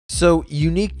So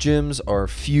unique gyms are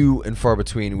few and far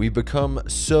between. We've become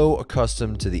so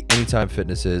accustomed to the anytime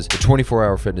fitnesses, the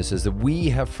 24-hour fitnesses, that we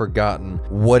have forgotten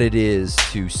what it is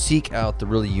to seek out the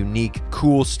really unique,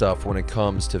 cool stuff when it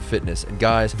comes to fitness. And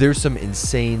guys, there's some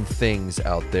insane things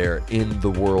out there in the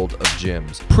world of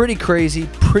gyms. Pretty crazy,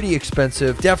 pretty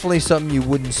expensive, definitely something you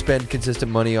wouldn't spend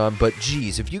consistent money on, but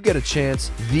geez, if you get a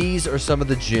chance, these are some of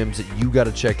the gyms that you got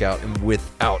to check out. And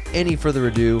without any further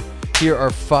ado, here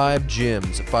are 5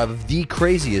 gyms, 5 of the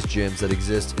craziest gyms that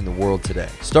exist in the world today.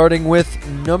 Starting with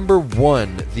number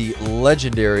 1, the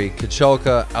legendary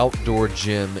Kalchaka outdoor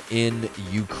gym in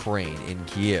Ukraine, in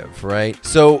Kyiv, right?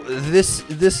 So this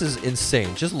is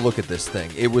insane. Just look at this thing.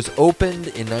 It was opened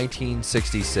in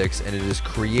 1966 and it is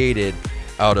created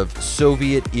out of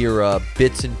Soviet-era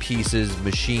bits and pieces,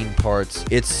 machine parts.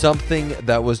 It's something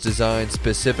that was designed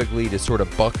specifically to sort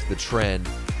of buck the trend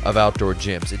of outdoor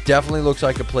gyms. It definitely looks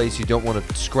like a place you don't want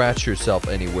to scratch yourself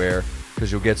anywhere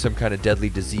because you'll get some kind of deadly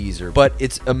disease. But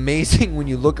it's amazing when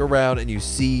you look around and you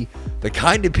see the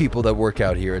kind of people that work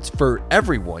out here. It's for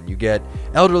everyone. You get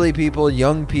elderly people,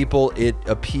 young people. It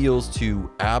appeals to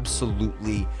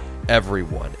absolutely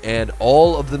everyone. And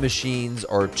all of the machines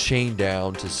are chained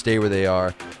down to stay where they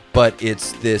are. But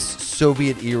it's this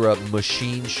Soviet-era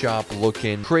machine shop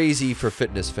looking crazy for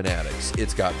fitness fanatics.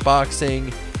 It's got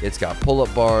boxing, it's got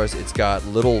pull-up bars, it's got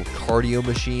little cardio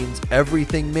machines,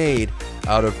 everything made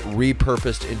out of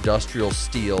repurposed industrial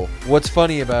steel. What's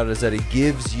funny about it is that it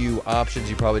gives you options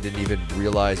you probably didn't even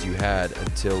realize you had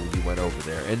until you went over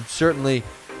there. And certainly,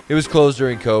 it was closed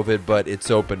during COVID, but it's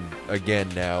open again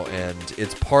now, and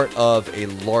it's part of a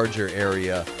larger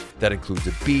area that includes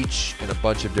a beach and a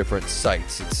bunch of different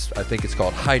sites. I think it's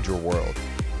called Hydro World,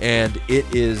 and it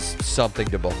is something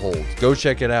to behold. Go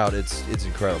check it out. It's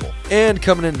incredible. And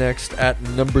coming in next at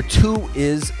number 2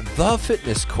 is the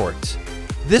fitness court.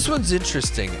 This one's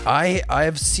interesting. I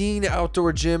have seen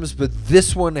outdoor gyms, but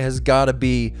this one has got to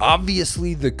be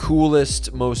obviously the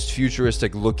coolest, most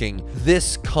futuristic looking.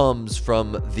 This comes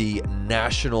from the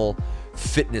National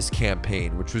Fitness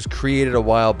Campaign, which was created a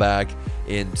while back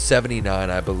in '79,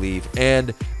 I believe,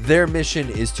 and their mission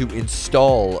is to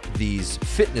install these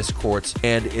fitness courts,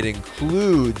 and it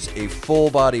includes a full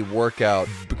body workout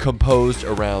composed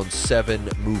around 7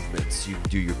 movements. You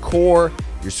do your core,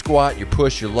 your squat, your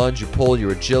push, your lunge, your pull,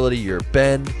 your agility, your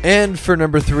bend. And for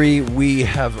number 3, we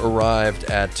have arrived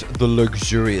at the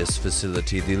luxurious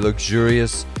facility, the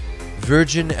luxurious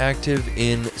Virgin Active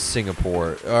in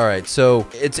Singapore. All right, so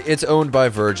it's owned by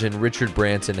Virgin. Richard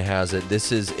Branson has it.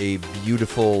 This is a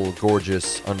beautiful,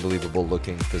 gorgeous, unbelievable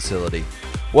looking facility.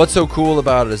 What's so cool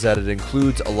about it is that it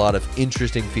includes a lot of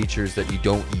interesting features that you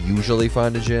don't usually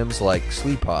find in gyms, like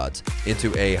sleep pods into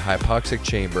a hypoxic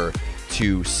chamber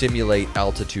to simulate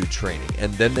altitude training.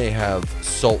 And then they have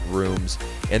salt rooms,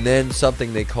 and then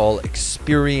something they call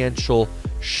experiential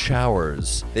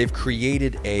showers. They've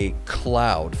created a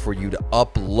cloud for you to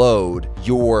upload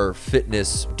your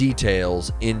fitness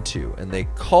details into, and they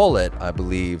call it, I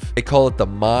believe, they call it the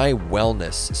My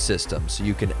Wellness system. So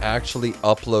you can actually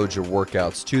upload your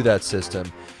workouts to that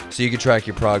system, so you can track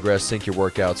your progress, sync your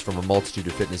workouts from a multitude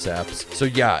of fitness apps. So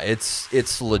yeah,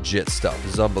 it's legit stuff.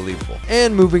 It's unbelievable.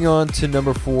 And moving on to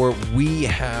number 4, we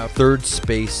have Third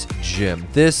Space Gym.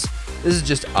 This is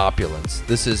just opulence.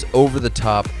 This is over the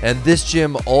top. And this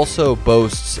gym also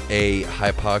boasts a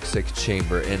hypoxic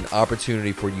chamber, an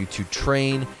opportunity for you to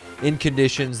train in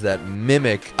conditions that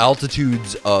mimic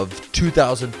altitudes of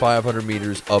 2,500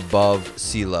 meters above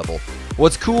sea level.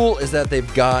 What's cool is that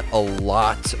they've got a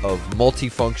lot of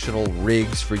multifunctional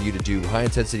rigs for you to do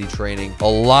high-intensity training, a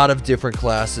lot of different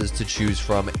classes to choose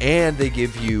from, and they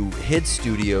give you HIIT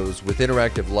studios with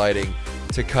interactive lighting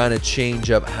to kind of change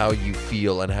up how you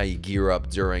feel and how you gear up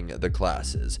during the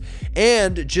classes.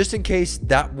 And just in case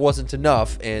that wasn't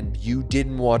enough and you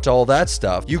didn't want all that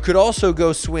stuff, you could also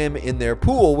go swim in their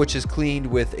pool, which is cleaned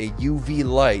with a UV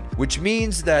light, which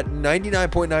means that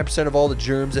 99.9% of all the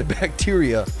germs and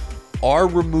bacteria are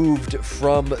removed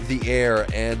from the air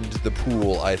and the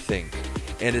pool, I think.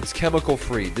 And it's chemical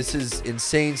free. This is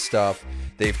insane stuff.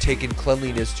 They've taken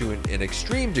cleanliness to an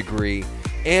extreme degree,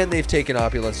 and they've taken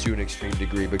opulence to an extreme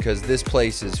degree, because this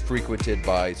place is frequented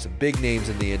by some big names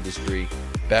in the industry.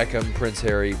 Beckham, Prince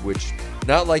Harry, which,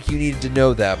 not like you needed to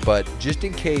know that, but just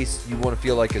in case you want to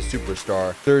feel like a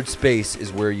superstar, Third Space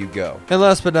is where you go. And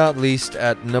last but not least,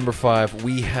 at number 5,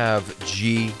 we have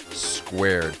G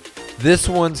Squared. This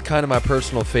one's kind of my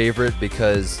personal favorite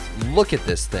because look at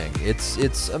this thing.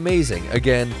 It's amazing.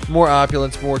 Again, more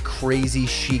opulence, more crazy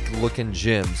chic looking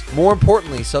gyms. More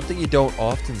importantly, something you don't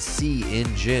often see in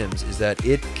gyms is that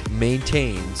it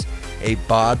maintains a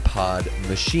bod pod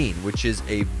machine, which is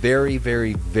a very,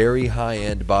 very, very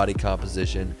high-end body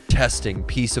composition testing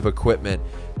piece of equipment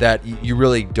that you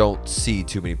really don't see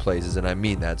too many places, and I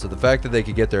mean that. So the fact that they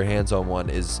could get their hands on one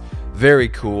is very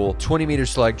cool. 20-meter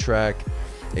slug track,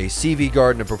 a CV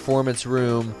garden, a performance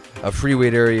room, a free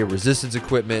weight area, resistance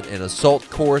equipment, an assault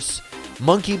course,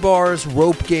 monkey bars,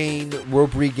 rope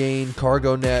regain,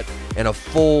 cargo net, and a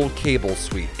full cable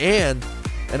suite, and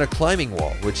a climbing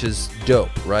wall, which is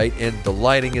dope, right? And the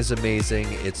lighting is amazing.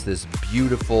 It's this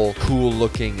beautiful,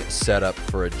 cool-looking setup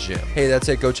for a gym. Hey, that's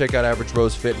it. Go check out Average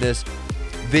Bros Fitness.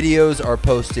 Videos are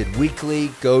posted weekly.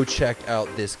 Go check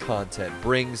out this content.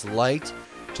 Brings light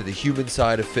to the human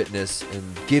side of fitness and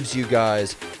gives you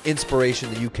guys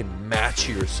inspiration that you can match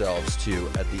yourselves to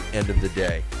at the end of the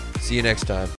day. See you next time.